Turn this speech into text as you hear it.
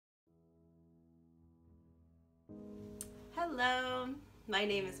Hello, my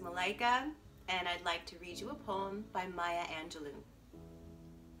name is Malaika, and I'd like to read you a poem by Maya Angelou.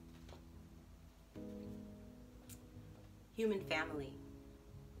 Human family.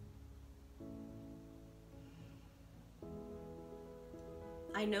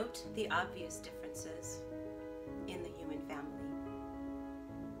 I note the obvious differences in the human family.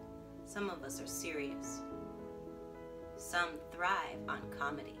 Some of us are serious. Some thrive on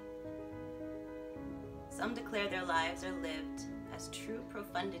comedy. Some declare their lives are lived as true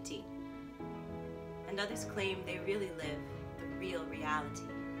profundity, and others claim they really live the real reality.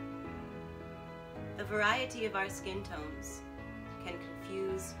 The variety of our skin tones can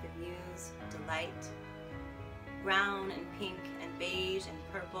confuse, bemuse, delight. Brown and pink and beige and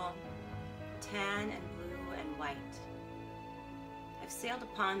purple, tan and blue and white. I've sailed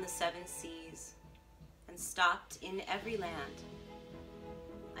upon the 7 seas and stopped in every land.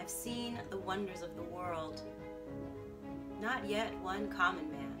 I've seen the wonders of the world, not yet one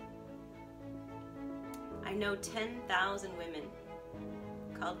common man. I know 10,000 women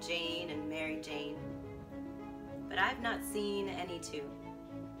called Jane and Mary Jane, but I've not seen any two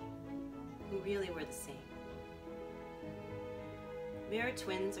who really were the same. Mirror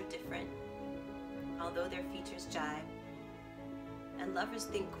twins are different, although their features jibe, and lovers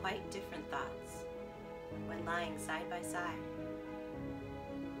think quite different thoughts when lying side by side.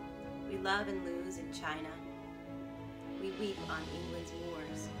 We love and lose in China. We weep on England's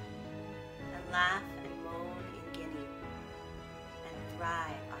moors, and laugh and moan in Guinea, and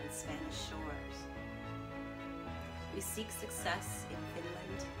thrive on Spanish shores. We seek success in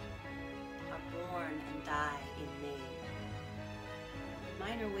Finland, are born and die in Maine. In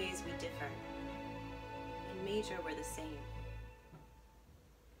minor ways we differ, in major we're the same.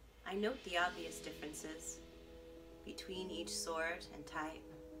 I note the obvious differences between each sort and type,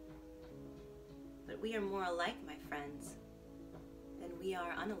 but we are more alike, my friends, than we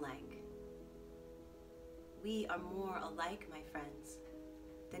are unalike. We are more alike, my friends,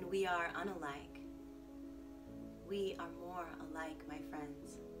 than we are unalike. We are more alike, my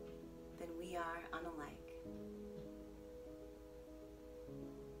friends, than we are unalike.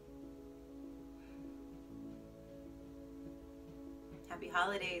 Happy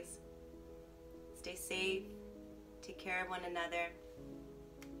holidays. Stay safe. Take care of one another.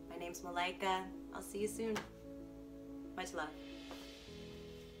 My name's Malaika. I'll see you soon. Much love.